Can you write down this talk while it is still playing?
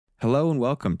Hello and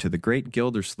welcome to The Great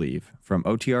Gildersleeve from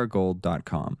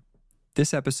OTRGold.com.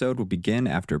 This episode will begin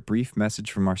after a brief message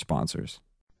from our sponsors.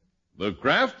 The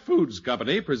Kraft Foods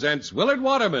Company presents Willard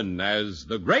Waterman as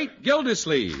The Great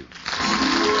Gildersleeve.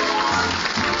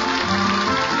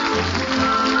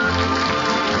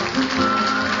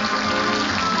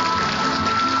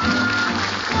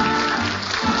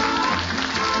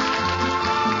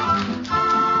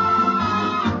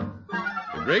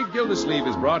 The Great Gildersleeve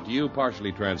is brought to you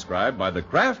partially transcribed by the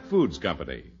Kraft Foods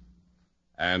Company.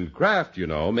 And Kraft, you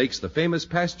know, makes the famous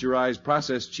pasteurized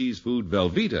processed cheese food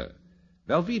Velveeta.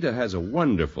 Velveeta has a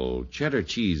wonderful cheddar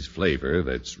cheese flavor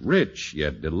that's rich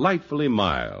yet delightfully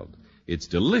mild. It's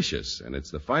delicious, and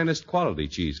it's the finest quality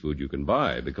cheese food you can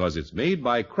buy because it's made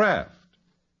by Kraft,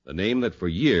 the name that for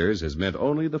years has meant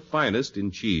only the finest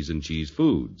in cheese and cheese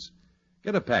foods.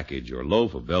 Get a package or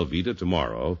loaf of Velveeta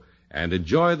tomorrow and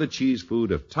enjoy the cheese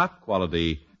food of top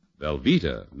quality,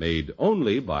 Velveeta, made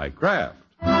only by Kraft.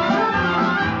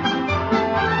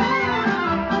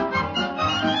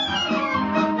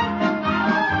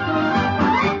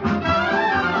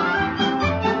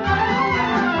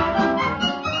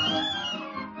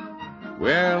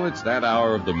 Well, it's that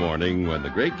hour of the morning when the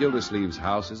Great Gildersleeve's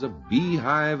house is a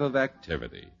beehive of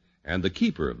activity, and the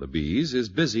keeper of the bees is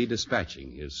busy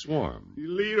dispatching his swarm.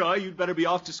 Leroy, you'd better be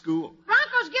off to school.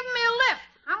 Bronco's giving me a lift.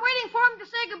 I'm waiting for him to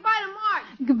say goodbye to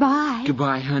Marge. Goodbye.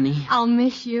 Goodbye, honey. I'll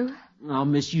miss you. I'll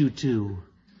miss you, too.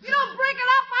 If you don't break it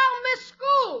up, I'll miss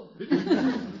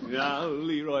school. Now,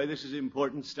 Leroy, this is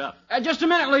important stuff. Just a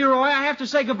minute, Leroy. I have to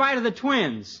say goodbye to the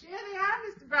twins. Here they are,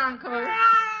 Mr. Bronco.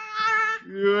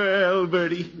 Well,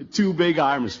 Bertie, 2 big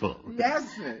arms full. Yes,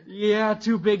 sir. Yeah,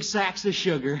 2 big sacks of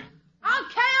sugar.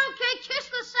 Okay, kiss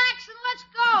the sacks and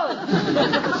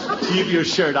let's go. Keep your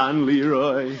shirt on,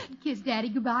 Leroy. Kiss Daddy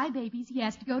goodbye, babies. He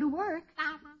has to go to work.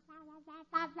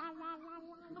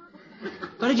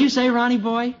 What did you say, Ronnie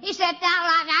boy? He said, da.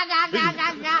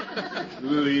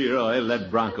 Leroy, let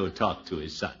Bronco talk to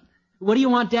his son. What do you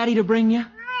want Daddy to bring you?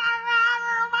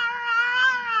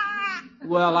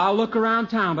 Well, I'll look around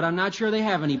town, but I'm not sure they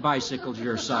have any bicycles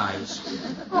your size.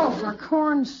 Oh, for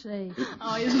corn's sake.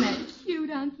 Oh, isn't that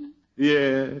cute, Unky?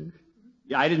 Yeah,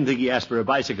 I didn't think he asked for a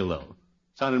bicycle, though.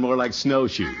 Sounded more like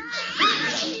snowshoes.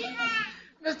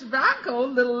 Mr. Bronco,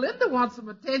 little Linda wants some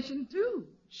attention, too.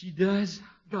 She does?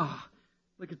 Oh,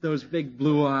 look at those big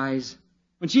blue eyes.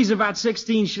 When she's about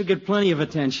 16, she'll get plenty of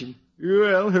attention.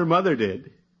 Well, her mother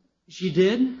did. She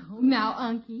did? Oh, now,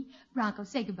 Unky, Bronco,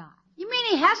 say goodbye. You mean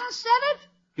he hasn't said it?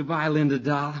 Goodbye, Linda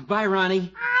doll. Bye,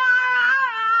 Ronnie.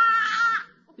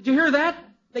 Did you hear that?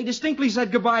 They distinctly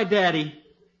said goodbye, Daddy.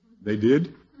 They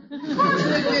did? Of course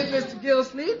they did, Mr.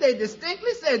 Gildersleeve. They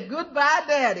distinctly said goodbye,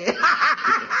 Daddy.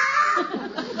 Oh,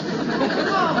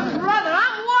 brother,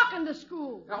 I'm walking to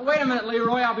school. Now, wait a minute,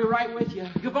 Leroy. I'll be right with you.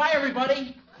 Goodbye,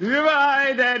 everybody.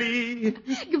 Goodbye, Daddy.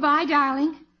 Goodbye,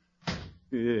 darling.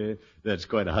 Yeah, that's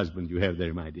quite a husband you have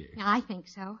there, my dear. I think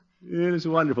so. Yeah, it's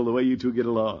wonderful the way you two get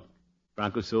along.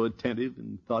 Bronco's so attentive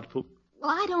and thoughtful. Well,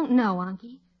 I don't know,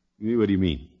 Unky. What do you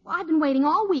mean? Well, I've been waiting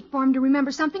all week for him to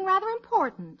remember something rather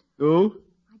important. Oh?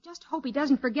 I just hope he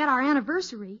doesn't forget our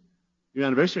anniversary. Your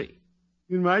anniversary?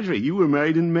 You and Marjorie, you were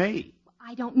married in May.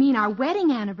 I don't mean our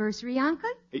wedding anniversary, Uncle.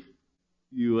 Hey,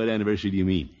 what anniversary do you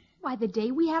mean? Why, the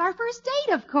day we had our first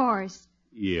date, of course.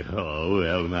 Yeah, oh,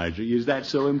 well, Marjorie, is that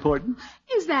so important?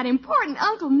 Is that important?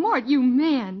 Uncle Mort, you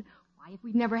man. Why, if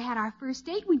we'd never had our first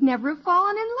date, we'd never have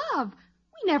fallen in love.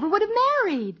 We never would have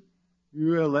married.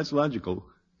 Well, that's logical.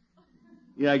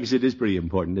 Yeah, I guess it is pretty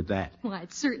important at that. Why,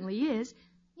 it certainly is.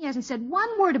 He hasn't said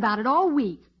one word about it all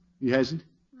week. He hasn't?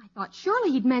 I thought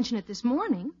surely he'd mention it this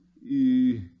morning.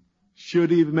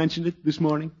 Should he have mentioned it this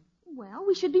morning? Well,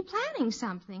 we should be planning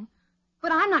something.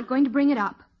 But I'm not going to bring it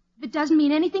up. If it doesn't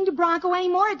mean anything to Bronco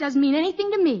anymore, it doesn't mean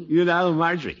anything to me. You know,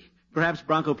 Marjorie, perhaps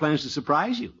Bronco plans to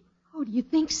surprise you. Oh, do you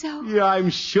think so? Yeah, I'm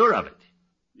sure of it.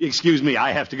 Excuse me,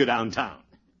 I have to go downtown.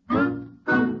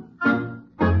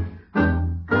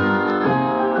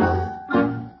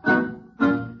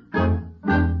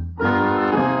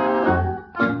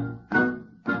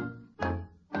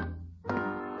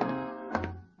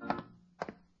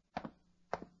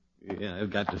 Yeah,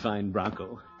 I've got to find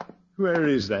Bronco. Where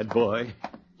is that boy?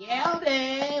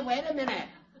 Gildy, wait a minute.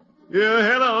 Yeah,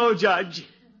 hello, Judge.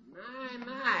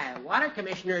 My, water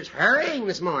commissioner's hurrying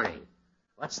this morning.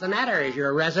 What's the matter? Is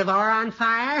your reservoir on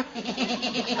fire?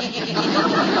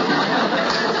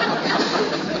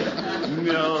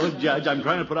 No, Judge, I'm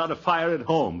trying to put out a fire at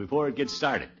home before it gets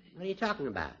started. What are you talking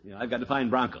about? Yeah, I've got to find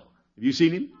Bronco. Have you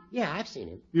seen him? Yeah, I've seen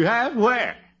him. You have?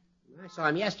 Where? I saw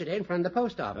him yesterday in front of the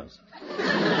post office.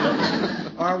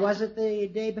 Or was it the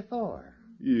day before?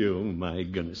 You, my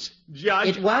goodness.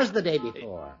 Judge. It was the day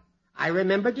before. I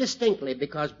remember distinctly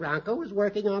because Bronco was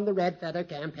working on the Red Feather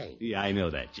campaign. Yeah, I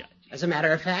know that, Judge. As a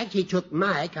matter of fact, he took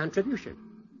my contribution.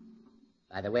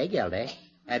 By the way, Gildy,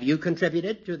 have you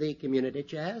contributed to the community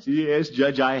chest? Yes,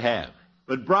 Judge, I have.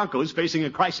 But Bronco's facing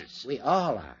a crisis. We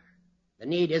all are. The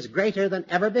need is greater than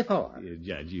ever before.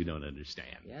 Judge, you don't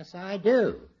understand. Yes, I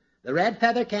do. The Red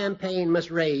Feather campaign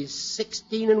must raise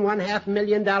 $16.5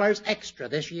 million extra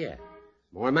this year.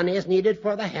 More money is needed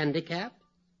for the handicapped,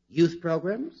 youth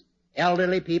programs,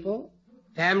 elderly people,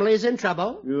 families in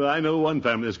trouble. I know one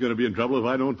family that's going to be in trouble if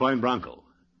I don't find Bronco.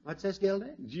 What's this,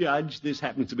 Gildy? Judge, this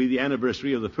happens to be the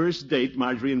anniversary of the first date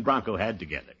Marjorie and Bronco had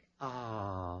together.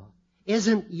 Oh,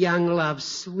 isn't young love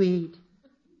sweet?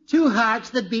 Two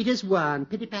hearts that beat as one.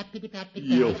 Pitty-pat, pitty-pat,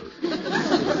 pitty-pat.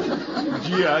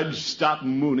 Judge, stop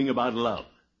mooning about love.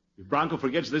 If Bronco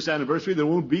forgets this anniversary, there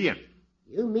won't be any.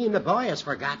 You mean the boy has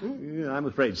forgotten? Yeah, I'm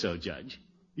afraid so, Judge.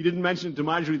 He didn't mention it to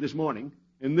Marjorie this morning,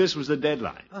 and this was the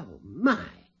deadline. Oh, my.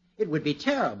 It would be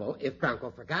terrible if Bronco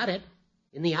forgot it.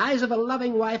 In the eyes of a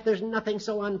loving wife, there's nothing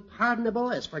so unpardonable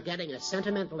as forgetting a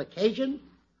sentimental occasion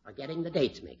or getting the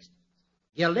dates mixed.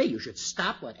 Gildy, you should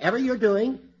stop whatever you're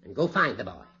doing and go find the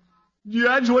boy.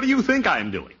 Judge, what do you think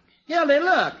I'm doing? Gildy,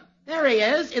 look. There he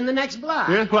is in the next block.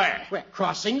 Yeah, where? We're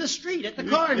crossing the street at the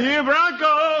corner. Here,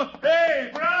 Bronco!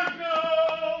 Hey,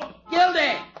 Bronco!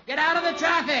 Gildy, get out of the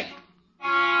traffic.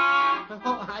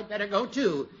 Oh, I'd better go,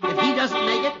 too. If he doesn't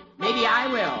make it, maybe I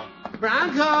will.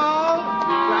 Bronco!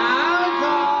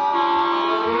 Bronco!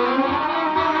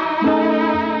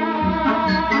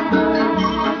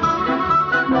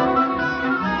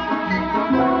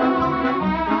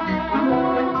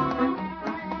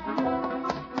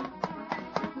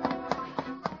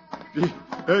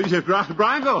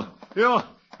 Bronco!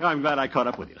 I'm glad I caught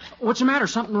up with you. What's the matter?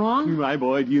 Something wrong? My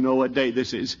boy, do you know what day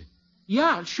this is?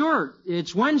 Yeah, sure.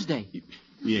 It's Wednesday.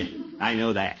 Yeah, I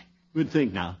know that. But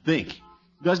think now, think.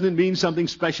 Doesn't it mean something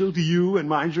special to you and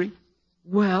Marjorie?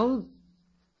 Well,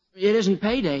 it isn't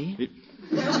payday.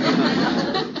 Bronco!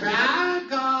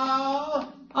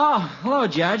 Oh, hello,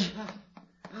 Judge.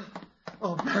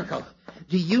 Oh, Bronco,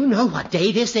 do you know what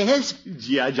day this is?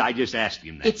 Judge, I just asked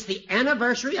him that. It's the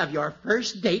anniversary of your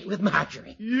first date with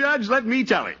Marjorie. Judge, let me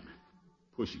tell him.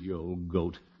 Pushy old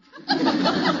goat.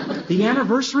 The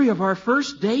anniversary of our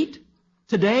first date?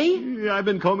 Today? Yeah, I've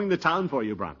been combing the town for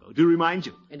you, Bronco, to remind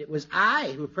you. And it was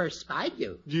I who first spied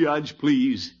you. Judge,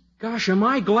 please. Gosh, am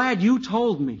I glad you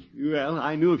told me. Well,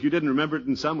 I knew if you didn't remember it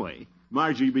in some way,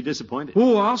 Marjorie would be disappointed.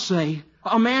 Oh, I'll say.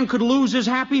 A man could lose his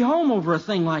happy home over a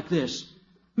thing like this.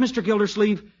 Mr.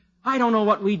 Gildersleeve, I don't know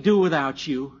what we'd do without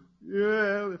you.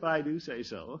 Well, if I do say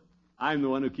so. I'm the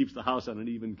one who keeps the house on an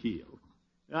even keel.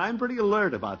 I'm pretty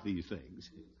alert about these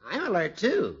things. I'm alert,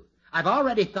 too. I've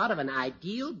already thought of an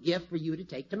ideal gift for you to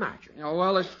take to Marjorie. Oh,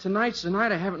 well, if tonight's the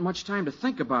night, I haven't much time to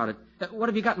think about it. What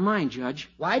have you got in mind, Judge?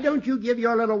 Why don't you give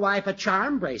your little wife a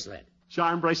charm bracelet?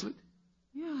 Charm bracelet?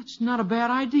 Yeah, it's not a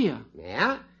bad idea.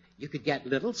 Yeah, you could get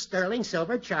little sterling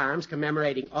silver charms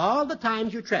commemorating all the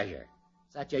times you treasure,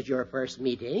 such as your first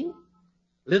meeting,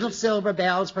 little silver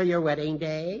bells for your wedding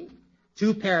day,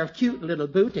 2 pair of cute little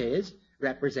booties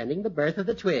representing the birth of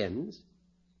the twins.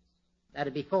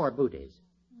 That'd be 4 booties.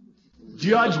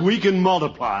 Judge, we can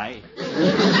multiply.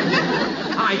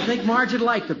 I think Marge would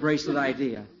like the bracelet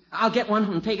idea. I'll get one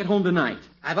and take it home tonight.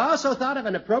 I've also thought of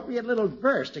an appropriate little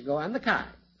verse to go on the card.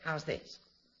 How's this?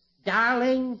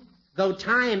 Darling, though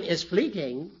time is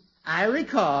fleeting, I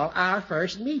recall our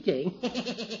first meeting.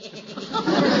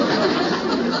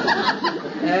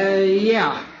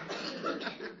 Yeah.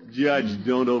 Judge,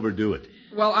 don't overdo it.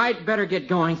 Well, I'd better get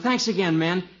going. Thanks again,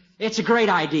 men. It's a great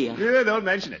idea. Yeah, don't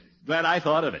mention it. Glad I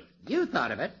thought of it. You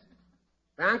thought of it.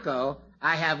 Bronco,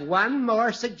 I have one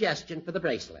more suggestion for the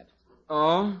bracelet.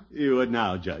 Oh? You would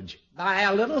now, Judge. Buy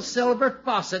a little silver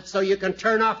faucet so you can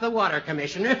turn off the water,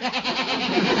 Commissioner.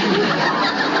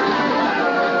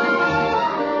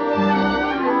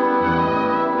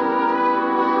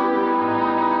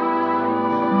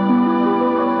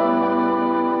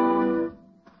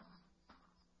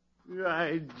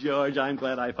 Right, George, I'm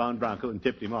glad I found Bronco and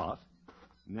tipped him off.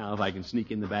 Now, if I can sneak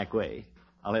in the back way,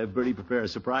 I'll have Bertie prepare a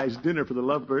surprise dinner for the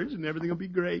lovebirds, and everything will be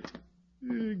great.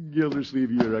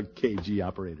 Gildersleeve, you're a cagey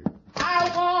operator.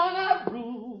 I want a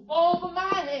roof over my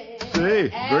head. Say,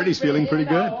 Bertie's feeling pretty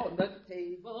good. On the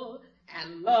table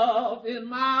and love in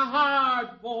my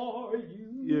heart for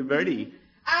you. Yeah, Bertie.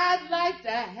 I'd like to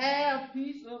have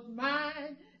peace of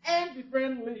mind and be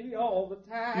friendly all the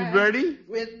time. Bertie?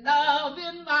 With love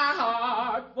in my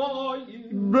heart for you.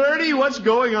 Bertie, what's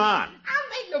going on? I'm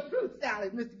making a fruit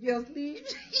salad, Mr. Gildersleeve.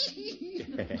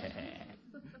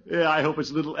 Yeah, I hope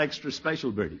it's a little extra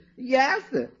special, Bertie. Yes,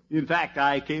 sir. In fact,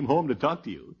 I came home to talk to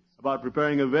you about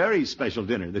preparing a very special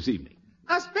dinner this evening.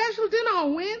 A special dinner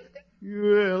on Wednesday?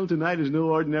 Well, tonight is no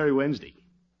ordinary Wednesday.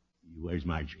 Where's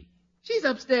Marjorie? She's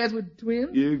upstairs with the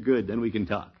twins. You're good, then we can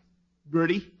talk.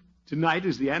 Bertie, tonight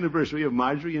is the anniversary of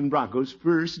Marjorie and Bronco's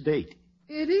first date.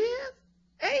 It is?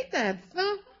 Ain't that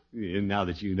something? And now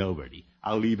that you know, Bertie,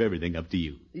 I'll leave everything up to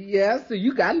you. Yes, sir.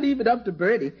 You gotta leave it up to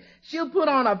Bertie. She'll put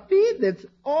on a feed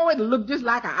it'll look just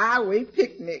like a highway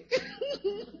picnic.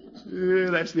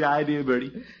 That's the idea, Bertie.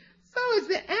 So it's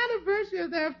the anniversary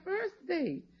of their first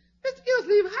date. Mr.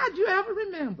 Gillsleeve, how'd you ever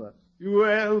remember?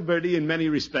 Well, Bertie, in many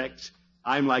respects,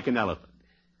 I'm like an elephant.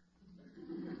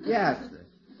 Yes, sir.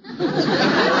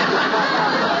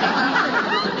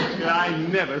 I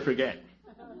never forget.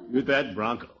 With that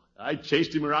Bronco, I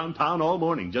chased him around town all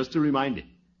morning just to remind him.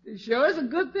 It sure is a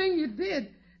good thing you did.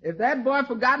 If that boy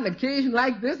forgot an occasion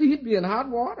like this, he'd be in hot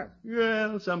water.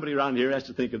 Well, somebody around here has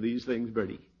to think of these things,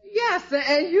 Bertie. Yes, sir,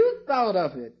 and you thought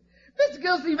of it. Mr.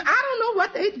 Gillsleeve, I don't know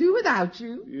what they'd do without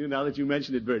you. Now that you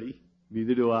mention it, Bertie,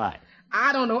 neither do I.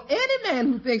 I don't know any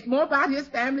man who thinks more about his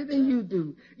family than you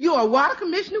do. You're a water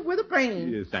commissioner with a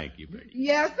brain. Thank you, Bertie.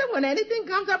 Yes, sir. When anything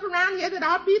comes up around here that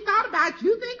ought to be thought about,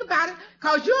 you think about it,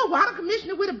 because you're a water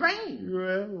commissioner with a brain.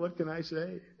 Well, what can I say?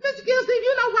 Mr. Gillsleeve,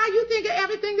 you know why you think of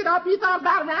everything that ought to be thought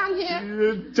about around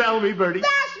here? Tell me, Bertie.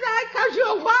 That's right, because you're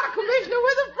a water commissioner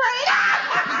with a brain.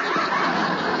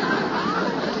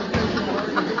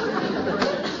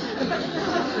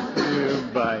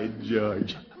 By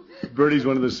George. Bertie's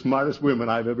one of the smartest women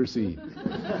I've ever seen.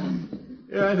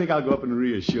 I think I'll go up and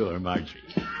reassure Marjorie.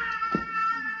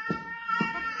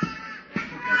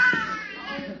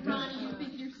 Ronnie, you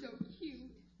think you're so cute.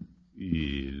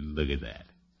 Look at that.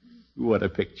 What a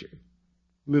picture.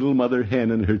 Little mother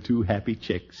hen and her two happy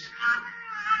chicks.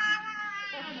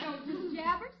 Don't just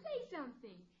jabber. Say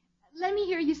something. Let me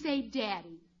hear you say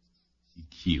Daddy.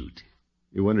 Cute.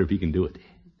 You wonder if he can do it.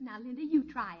 Now, Linda, you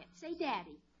try it. Say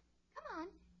Daddy. Come on.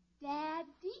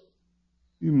 Daddy.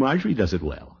 Marjorie does it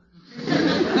well.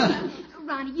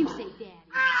 Ronnie, you say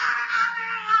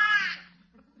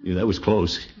Daddy. That was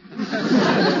close.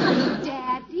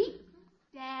 Daddy.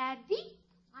 Daddy.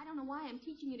 I don't know why I'm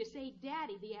teaching you to say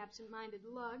Daddy, the absent-minded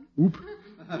lug. Oop.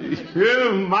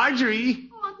 Marjorie.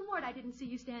 Oh, Uncle Mort, I didn't see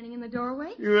you standing in the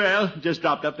doorway. Well, just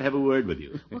dropped up to have a word with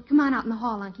you. Well, come on out in the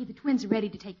hall, Unky. The twins are ready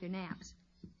to take their naps.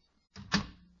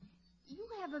 You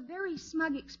have a very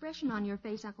smug expression on your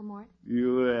face, Uncle Mort.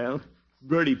 Well,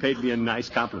 Bertie paid me a nice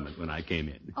compliment when I came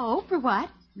in. Oh, for what?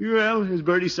 Well, as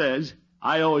Bertie says,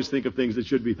 I always think of things that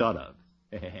should be thought of.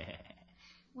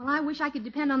 Well, I wish I could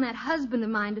depend on that husband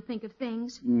of mine to think of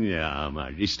things. Yeah,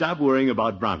 Marjorie, stop worrying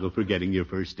about Bronco forgetting your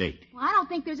first date. Well, I don't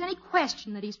think there's any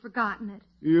question that he's forgotten it.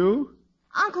 You?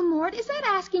 Uncle Mort, is that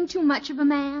asking too much of a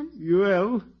man?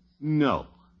 Well, no.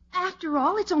 After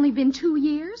all, it's only been 2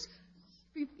 years.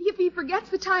 If he forgets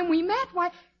the time we met, why,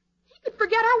 he could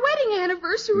forget our wedding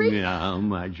anniversary. Yeah,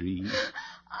 Marjorie.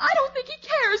 I don't think he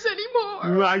cares anymore.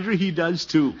 Marjorie, he does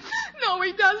too. No,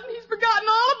 he doesn't. He's forgotten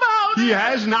all about it. He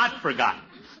has not forgotten.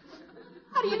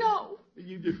 How do you know?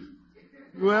 You do.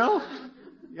 Well,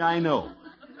 yeah, I know.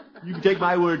 You can take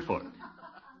my word for it.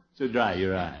 So dry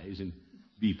your eyes and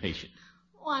be patient.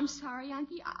 Oh, I'm sorry,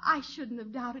 Unky. I shouldn't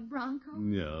have doubted Bronco.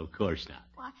 No, of course not.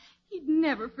 Why, he'd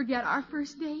never forget our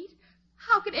first date.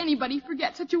 How could anybody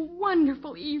forget such a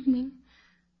wonderful evening?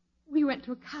 We went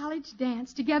to a college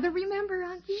dance together, remember,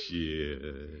 Unky?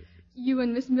 Sure. You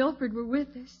and Miss Milford were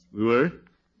with us. We were?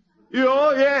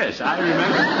 Oh, yes, I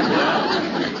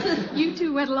remember. You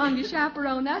two went along to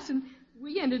chaperone us, and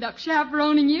we ended up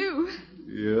chaperoning you.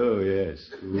 Oh,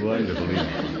 yes. Wonderful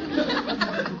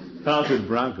evening. How could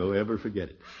Bronco ever forget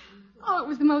it? Oh, it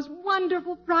was the most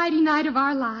wonderful Friday night of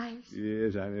our lives.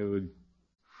 Yes, I know.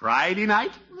 Friday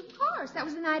night? Well, of course. That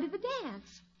was the night of the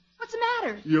dance. What's the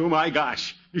matter? Oh, my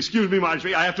gosh. Excuse me,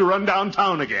 Marjorie. I have to run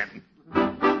downtown again.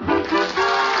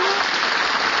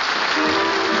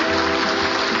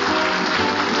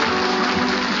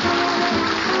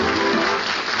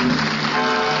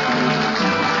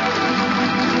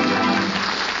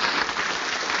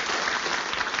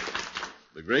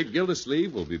 The Great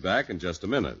Gildersleeve will be back in just a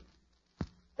minute.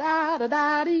 Da da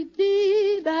da dee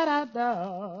dee da da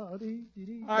da dee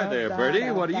dee. Hi there,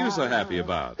 Bertie. What are you so happy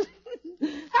about?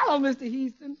 Hello, Mr.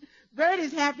 Heaston.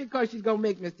 Bertie's happy because she's going to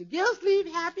make Mr.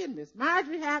 Gillsleeve happy and Miss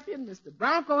Marjorie happy and Mr.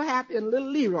 Bronco happy and little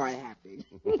Leroy happy.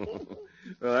 Well,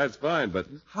 that's fine, but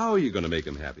how are you going to make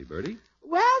them happy, Bertie?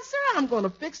 Well, sir, I'm going to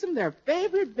fix them their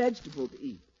favorite vegetable to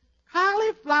eat.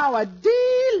 Cauliflower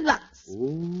deluxe.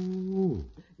 Oh.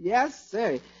 Yes,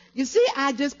 sir. You see,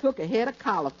 I just cook a head of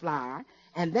cauliflower,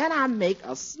 And then I make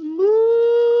a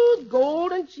smooth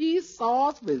golden cheese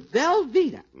sauce with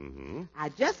Velveeta. Mm-hmm. I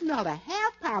just melt a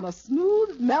half pound of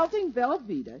smooth melting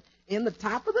Velveeta in the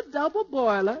top of the double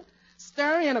boiler,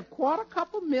 stir in a quarter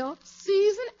cup of milk,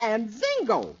 season, and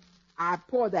zingo! I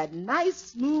pour that nice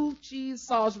smooth cheese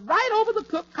sauce right over the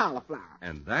cooked cauliflower.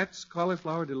 And that's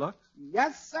cauliflower deluxe?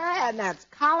 Yes, sir, and that's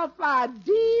cauliflower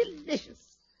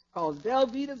delicious. Because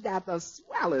Velveeta's got the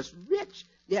swellest, rich,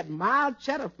 yet mild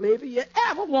cheddar flavor you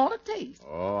ever want to taste.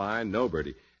 Oh, I know,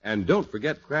 Bertie. And don't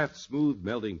forget Kraft's smooth,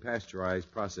 melting,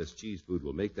 pasteurized, processed cheese food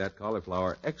will make that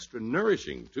cauliflower extra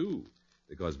nourishing,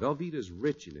 toobecause Velveeta's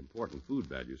rich in important food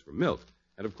values for milk.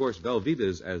 And, of course,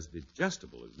 Velveeta's as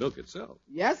digestible as milk itself.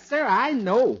 Yes, sir, I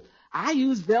know. I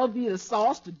use Velveeta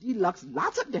sauce to deluxe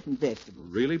lots of different vegetables.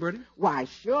 Really, Bertie? Why,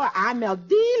 sure, I melt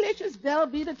delicious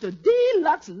Velveeta to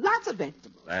deluxe lots of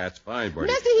vegetables. That's fine,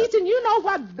 Bertie. Mr. Easton, you know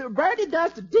what Bertie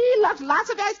does to deluxe lots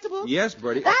of vegetables? Yes,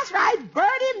 Bertie. That's right,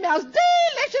 Bertie melts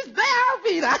delicious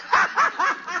Velveeta.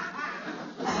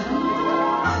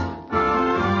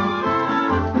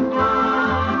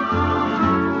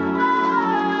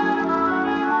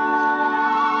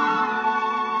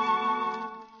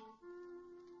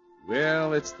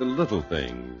 Well, it's the little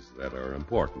things that are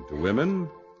important to women.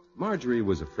 Marjorie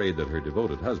was afraid that her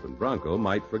devoted husband, Bronco,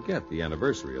 might forget the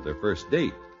anniversary of their first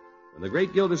date. When the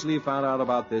great Gildersleeve found out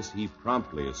about this, he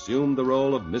promptly assumed the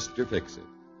role of Mr. Fix-It.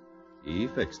 He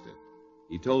fixed it.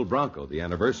 He told Bronco the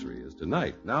anniversary is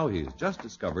tonight. Now he's just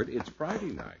discovered it's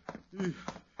Friday night.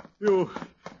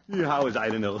 How was I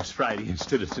to know it was Friday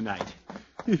instead of tonight?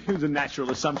 It was a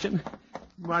natural assumption.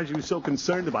 Marjorie was so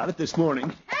concerned about it this morning.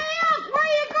 Hey, Elf, where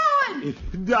are you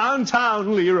going?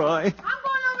 Downtown, Leroy. I'm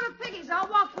going over to Piggy's. I'll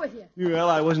walk with you. Well,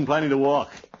 I wasn't planning to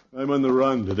walk. I'm on the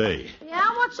run today. Yeah,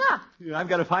 what's up? I've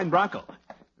got to find Bronco.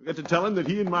 I've got to tell him that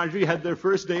he and Marjorie had their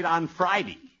first date on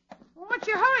Friday. Well, what's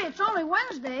your hurry? It's only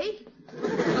Wednesday.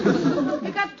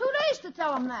 You got 2 days to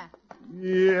tell him that.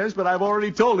 Yes, but I've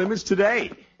already told him it's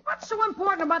today. What's so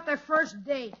important about their first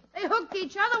date? They hooked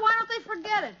each other. Why don't they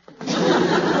forget it?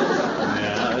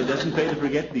 Yeah, it doesn't pay to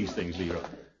forget these things, Leroy.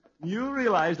 You'll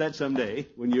realize that someday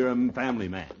when you're a family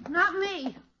man. Not me.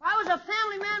 If I was a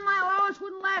family man, my allowance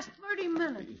wouldn't last 30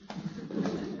 minutes.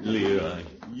 Leroy,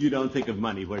 you don't think of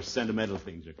money where sentimental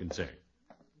things are concerned.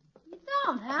 You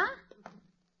don't, huh?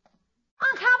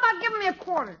 Unc, how about giving me a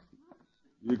quarter?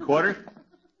 You quarter?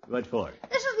 What for?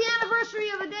 This is the anniversary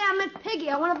of the day I met Piggy.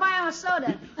 I want to buy him a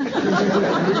soda.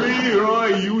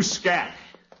 Leroy, you scat.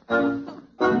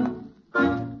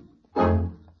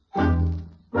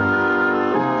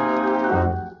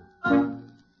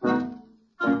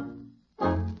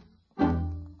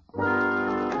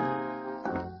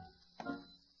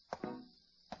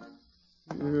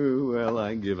 Well,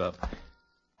 I give up.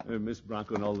 I miss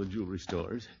Bronco in all the jewelry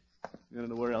stores. I don't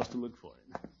know where else to look for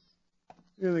him.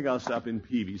 I think I'll stop in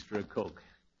Peavy's for a Coke.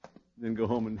 Then go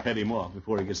home and head him off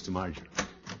before he gets to Marjorie.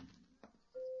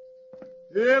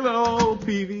 Hello,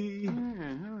 Peavy.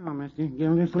 Hello, Mr.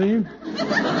 Gildersleeve.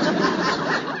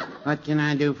 What can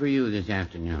I do for you this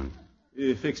afternoon?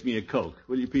 Fix me a Coke,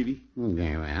 will you, Peavy?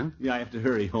 Very well. Yeah, I have to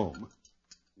hurry home.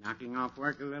 Knocking off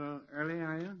work a little early,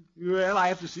 are you? Well, I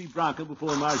have to see Bronco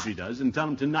before Marjorie does and tell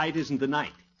him tonight isn't the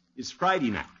night. It's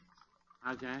Friday night.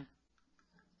 How's that?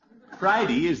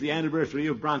 Friday is the anniversary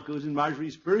of Bronco's and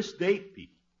Marjorie's first date,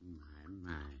 Pete.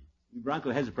 My.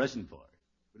 Bronco has a present for her.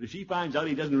 But if she finds out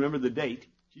he doesn't remember the date,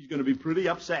 she's going to be pretty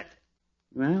upset.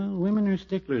 Well, women are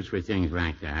sticklers for things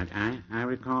like that. I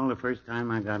recall the first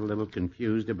time I got a little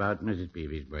confused about Mrs.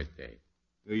 Peavy's birthday.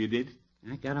 Oh, you did?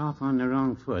 I got off on the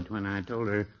wrong foot when I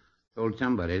told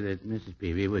somebody that Mrs.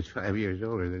 Peavy was 5 years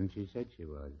older than she said she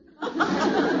was.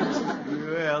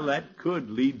 Well, that could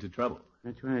lead to trouble.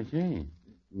 That's what I say.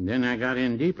 And then I got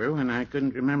in deeper when I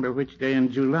couldn't remember which day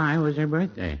in July was her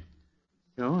birthday.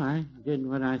 So I did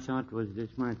what I thought was the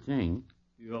smart thing.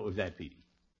 What was that, Petey?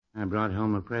 I brought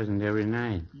home a present every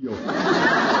night.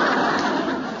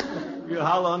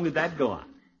 How long did that go on?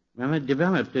 Well, it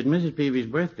developed that Mrs. Peavy's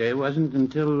birthday wasn't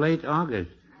until late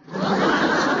August.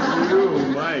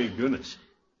 Oh, my goodness.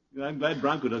 I'm glad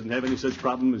Bronco doesn't have any such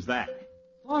problem as that.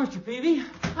 Hello, Mr. Peavy.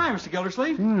 Hi, Mr.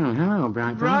 Gildersleeve. Oh, hello,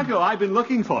 Bronco. Bronco, I've been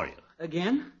looking for you.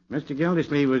 Again? Mr.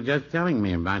 Gildersleeve was just telling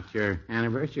me about your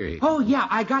anniversary. Oh, yeah,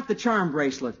 I got the charm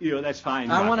bracelet. That's fine,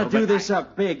 I Bronco, want to do but this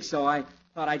up big, so I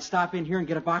thought I'd stop in here and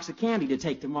get a box of candy to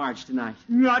take to Marge tonight.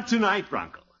 Not tonight,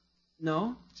 Bronco.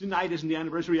 No? Tonight isn't the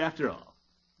anniversary after all.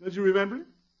 Don't you remember?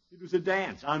 It was a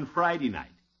dance on Friday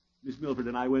night. Miss Milford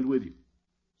and I went with you.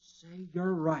 Say,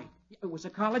 you're right. It was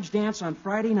a college dance on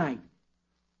Friday night.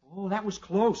 Oh, that was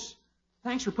close.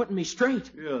 Thanks for putting me straight.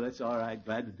 Yeah, that's all right.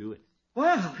 Glad to do it.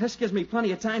 Well, this gives me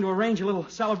plenty of time to arrange a little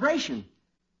celebration.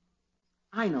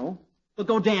 I know. We'll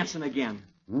go dancing again.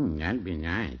 That'd be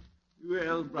nice.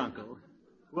 Well, Bronco,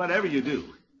 whatever you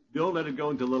do, don't let it go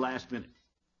until the last minute.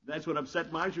 That's what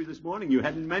upset Marjorie this morning. You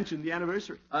hadn't mentioned the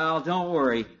anniversary. Well, don't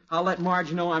worry. I'll let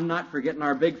Marge know I'm not forgetting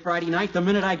our big Friday night the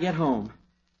minute I get home.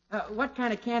 What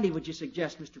kind of candy would you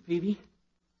suggest, Mr. Peavy?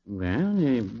 Well,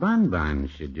 the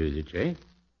bonbons should do the trick.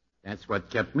 That's what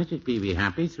kept Mrs. Peavy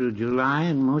happy through July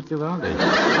and most of August.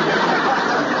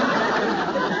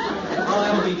 Oh,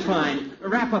 that'll be fine.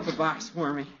 Wrap up a box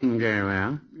for me. Very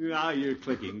well. Now you're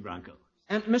clicking, Bronco.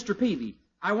 And, Mr. Peavy,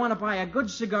 I want to buy a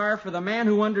good cigar for the man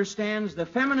who understands the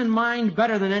feminine mind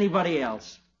better than anybody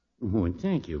else. Oh,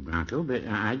 thank you, Bronco, but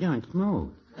I don't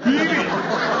smoke. Peavy!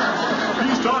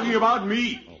 He's talking about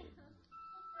me.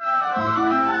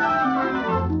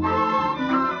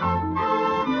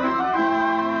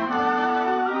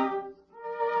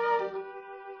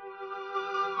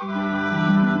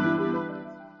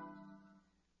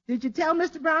 Did you tell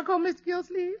Mr. Bronco, Mr.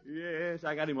 Gillsleeve? Yes,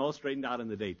 I got him all straightened out on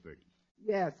the date, Bertie.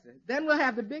 Yes, sir. Then we'll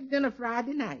have the big dinner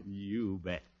Friday night. You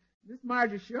bet. Miss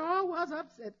Marjorie sure was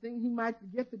upset thinking he might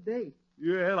forget the date.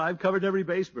 Well, I've covered every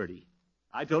base, Bertie.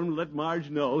 I told him to let Marge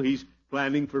know he's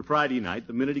planning for Friday night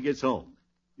the minute he gets home.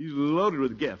 He's loaded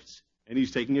with gifts, and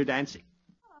he's taking her dancing.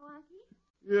 Hello, Unky.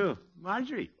 Yeah,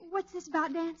 Marjorie. What's this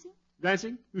about dancing?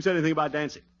 Dancing? Who said anything about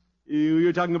dancing?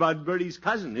 You're talking about Bertie's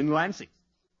cousin in Lansing.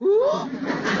 Ooh!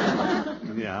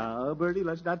 Yeah, Bertie,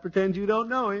 let's not pretend you don't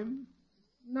know him.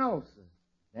 No, sir.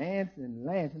 Dancing,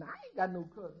 Lansing. I ain't got no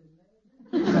cousin.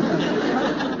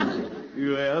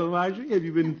 Well, Marjorie, have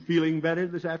you been feeling better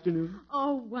this afternoon?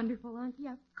 Oh, wonderful, Unky.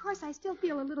 Of course, I still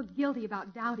feel a little guilty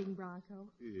about doubting Bronco.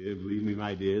 Yeah, believe me,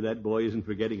 my dear, that boy isn't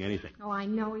forgetting anything. Oh, I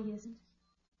know he isn't.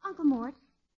 Uncle Mort,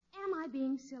 am I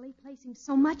being silly placing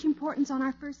so much importance on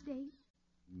our first date?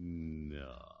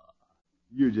 No.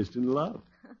 You're just in love.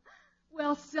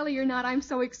 Well, silly or not, I'm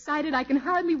so excited I can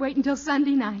hardly wait until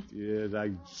Sunday night. Yes,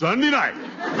 Sunday night.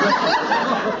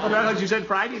 I thought you said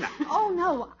Friday night. Oh,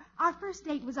 no. Our first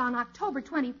date was on October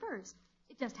 21st.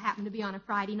 It just happened to be on a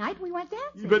Friday night, and we went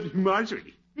dancing. But,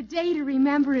 Marjorie. The day to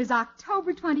remember is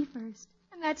October 21st,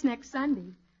 and that's next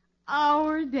Sunday.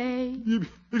 Our day.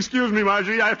 Excuse me,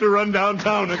 Marjorie, I have to run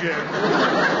downtown again.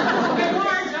 Hey,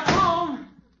 Marge, I'm home.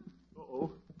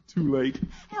 Uh-oh, too late.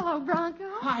 Hello, Bronco.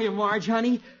 Hiya, Marge,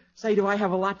 honey. Say, do I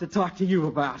have a lot to talk to you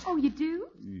about? Oh, you do?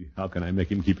 How can I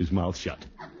make him keep his mouth shut?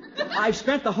 I've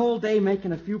spent the whole day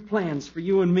making a few plans for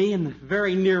you and me in the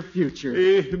very near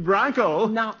future. Bronco.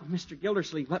 Now, Mr.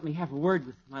 Gildersleeve, let me have a word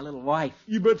with my little wife.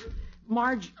 But...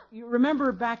 Marge, you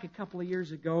remember back a couple of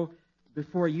years ago,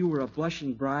 before you were a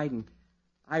blushing bride and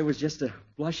I was just a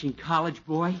blushing college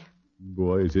boy?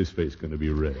 Boy, is his face going to be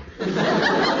red.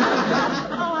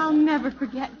 Oh, I'll never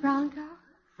forget, Bronco.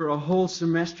 For a whole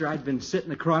semester, I'd been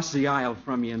sitting across the aisle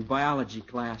from you in biology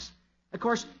class. Of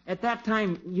course, at that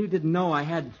time, you didn't know I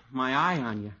had my eye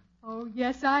on you. Oh,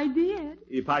 yes, I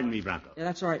did. Pardon me, Bronco. Yeah,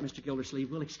 that's all right, Mr. Gildersleeve.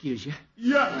 We'll excuse you.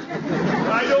 Yeah,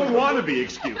 I don't want to be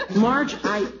excused. Marge,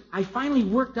 I finally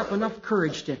worked up enough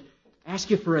courage to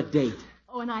ask you for a date.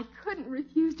 Oh, and I couldn't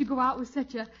refuse to go out with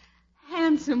such a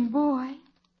handsome boy.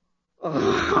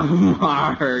 Oh,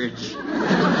 Marge.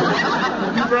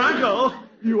 Bronco,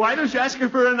 why don't you ask her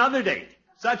for another date,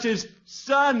 such as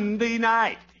Sunday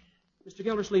night? Mr.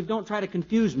 Gildersleeve, don't try to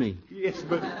confuse me. Yes,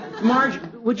 but... Marge,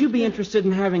 would you be interested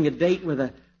in having a date with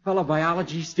a fellow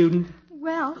biology student?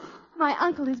 Well, my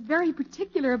uncle is very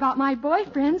particular about my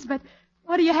boyfriends, but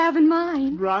what do you have in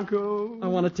mind? Bronco? I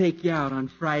want to take you out on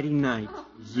Friday night.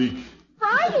 Zeke.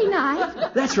 Friday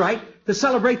night? That's right, to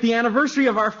celebrate the anniversary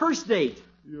of our first date.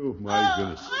 Oh, my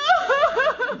goodness.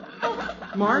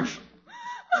 Marge?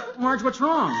 Marge, what's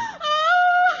wrong?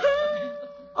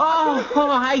 Oh,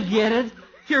 I get it.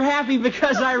 You're happy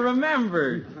because I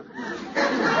remembered.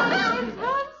 Hanson,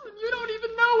 you don't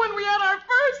even know when we had our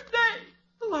first date.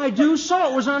 Well, I do,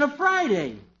 so it was on a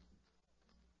Friday.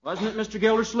 Wasn't it, Mr.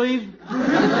 Gildersleeve?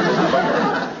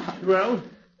 Well,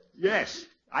 yes,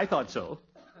 I thought so.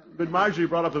 But Marjorie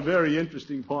brought up a very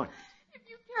interesting point. If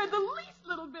you cared the least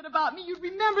little bit about me, you'd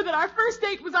remember that our first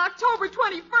date was October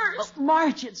 21st.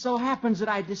 Marge, it so happens that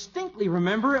I distinctly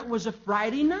remember it was a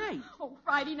Friday night. Oh,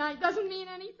 Friday night doesn't mean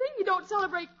anything. You don't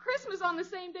celebrate Christmas on the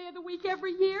same day of the week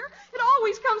every year. It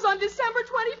always comes on December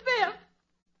 25th.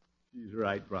 She's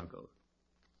right, Bronco.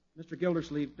 Mr.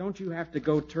 Gildersleeve, don't you have to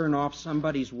go turn off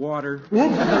somebody's water?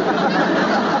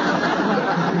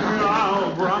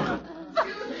 Oh, Bronco.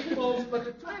 Folks, but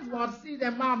the twins want to see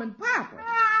their mom and papa.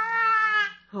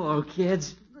 Hello,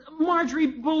 kids. Marjorie,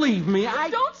 believe me,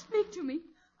 Don't speak to me.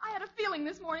 I had a feeling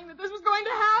this morning that this was going to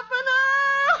happen.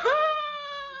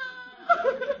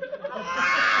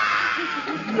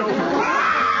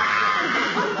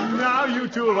 Now you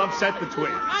two have upset the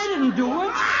twins. I didn't do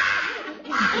it.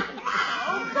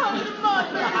 Oh, come to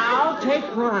Mother. I'll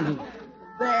take Ronnie.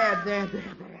 There.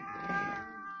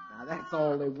 Now, that's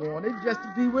all they wanted, just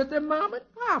to be with their mom and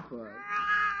papa.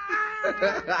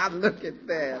 Look at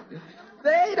that.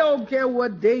 They don't care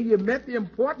what day you met. The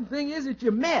important thing is that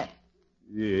you met.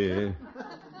 Yeah.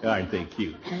 Aren't they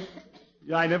cute?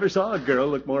 Yeah, I never saw a girl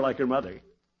look more like her mother,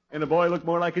 and a boy look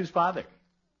more like his father.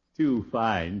 Two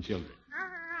fine children.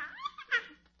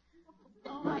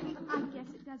 Oh, I guess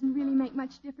it doesn't really make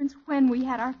much difference when we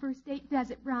had our first date,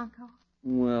 does it, Bronco?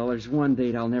 Well, there's one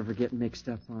date I'll never get mixed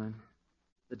up on.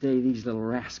 The day these little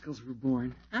rascals were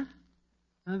born. Huh?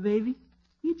 Huh, baby?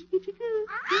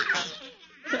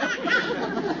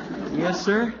 Yes,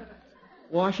 sir.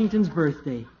 Washington's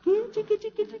birthday.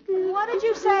 What did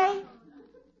you say?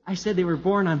 I said they were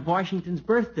born on Washington's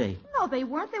birthday. No, they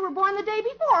weren't. They were born the day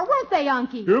before, weren't they,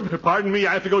 Unky? Oop, pardon me,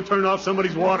 I have to go turn off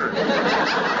somebody's water.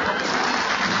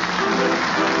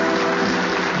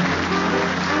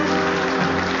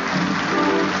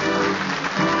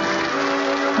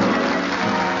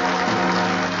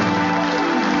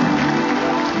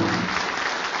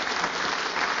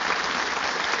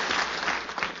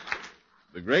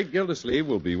 The great Gildersleeve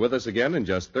will be with us again in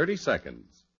just 30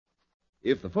 seconds.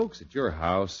 If the folks at your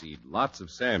house eat lots of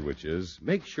sandwiches,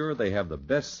 make sure they have the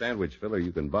best sandwich filler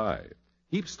you can buy.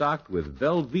 Keep stocked with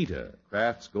Velveeta,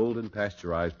 Kraft's golden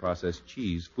pasteurized processed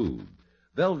cheese food.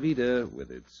 Velveeta,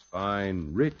 with its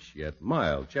fine, rich, yet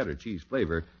mild cheddar cheese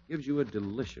flavor, gives you a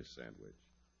delicious sandwich.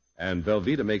 And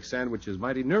Velveeta makes sandwiches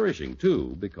mighty nourishing,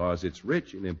 too, because it's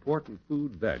rich in important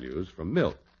food values from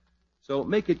milk. So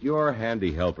make it your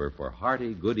handy helper for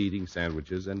hearty, good-eating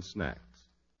sandwiches and snacks.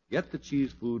 Get the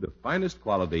cheese food of finest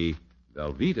quality,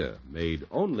 Velveeta, made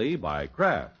only by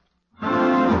Kraft.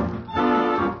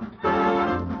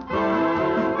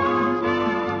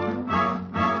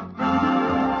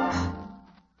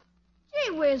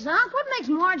 Gee whiz, Unc, what makes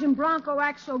Marge and Bronco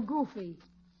act so goofy?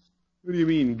 What do you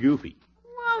mean, goofy?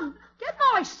 Well, getting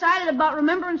all excited about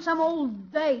remembering some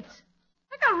old date.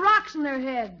 They got rocks in their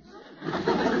heads.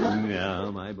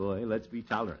 No, my boy, let's be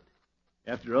tolerant.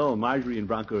 After all, Marjorie and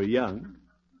Bronco are young.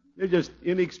 They're just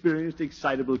inexperienced,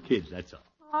 excitable kids, that's all.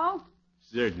 Oh?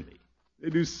 Certainly. They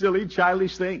do silly,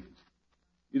 childish things.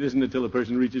 It isn't until a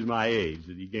person reaches my age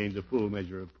that he gains a full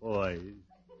measure of poise,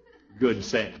 good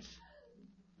sense.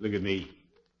 Look at me.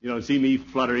 You don't see me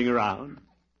fluttering around,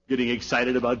 getting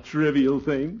excited about trivial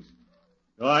things.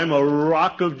 I'm a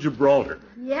rock of Gibraltar.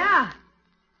 Yeah.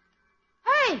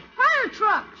 Hey, fire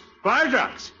trucks. Fire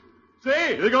trucks!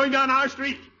 Say, they're going down our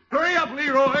street. Hurry up,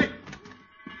 Leroy.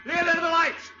 Get into the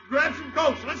lights. Grab some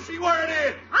coats. Let's see where it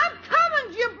is. I'm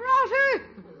coming, Gibraltar.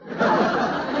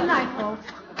 Good night, folks.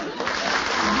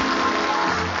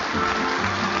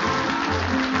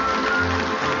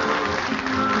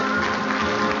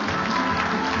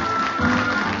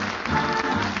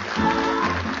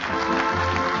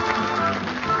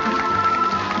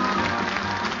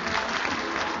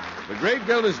 The Great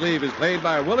Gildersleeve is played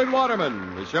by Willard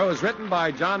Waterman. The show is written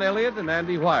by John Elliott and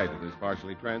Andy White and is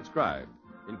partially transcribed.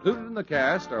 Included in the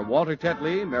cast are Walter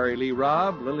Tetley, Mary Lee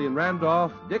Robb, Lillian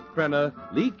Randolph, Dick Crenna,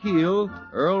 Lee Keel,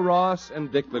 Earl Ross,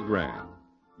 and Dick LeGrand.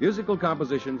 Musical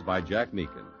compositions by Jack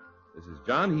Meakin. This is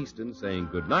John Heaston saying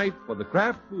good night for the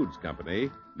Kraft Foods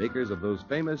Company, makers of those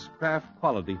famous Kraft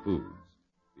quality foods.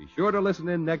 Be sure to listen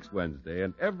in next Wednesday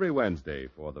and every Wednesday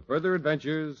for the further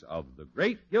adventures of the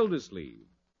Great Gildersleeve.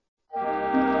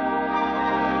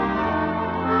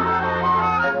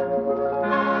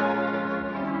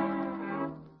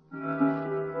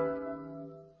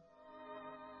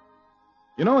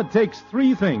 You know, it takes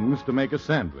 3 things to make a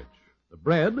sandwich. The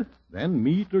bread, then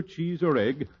meat or cheese or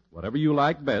egg, whatever you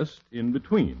like best, in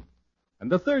between.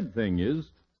 And the third thing is,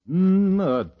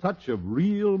 a touch of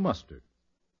real mustard.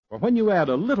 For when you add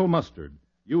a little mustard,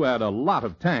 you add a lot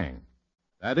of tang.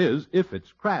 That is, if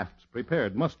it's Kraft's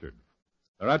prepared mustard.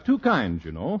 There are 2 kinds,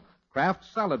 you know. Kraft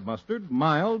salad mustard,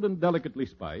 mild and delicately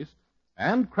spiced,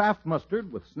 and Kraft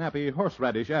mustard with snappy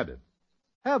horseradish added.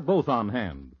 Have both on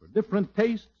hand for different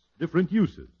tastes, different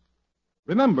uses.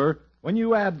 Remember, when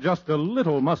you add just a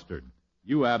little mustard,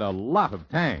 you add a lot of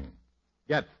tang.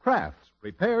 Get Kraft's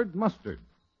prepared mustard.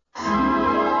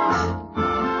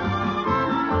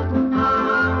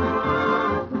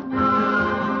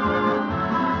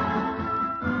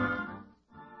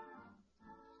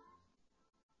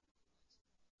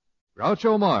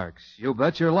 Groucho Marx, You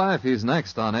Bet Your Life, he's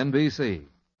next on NBC.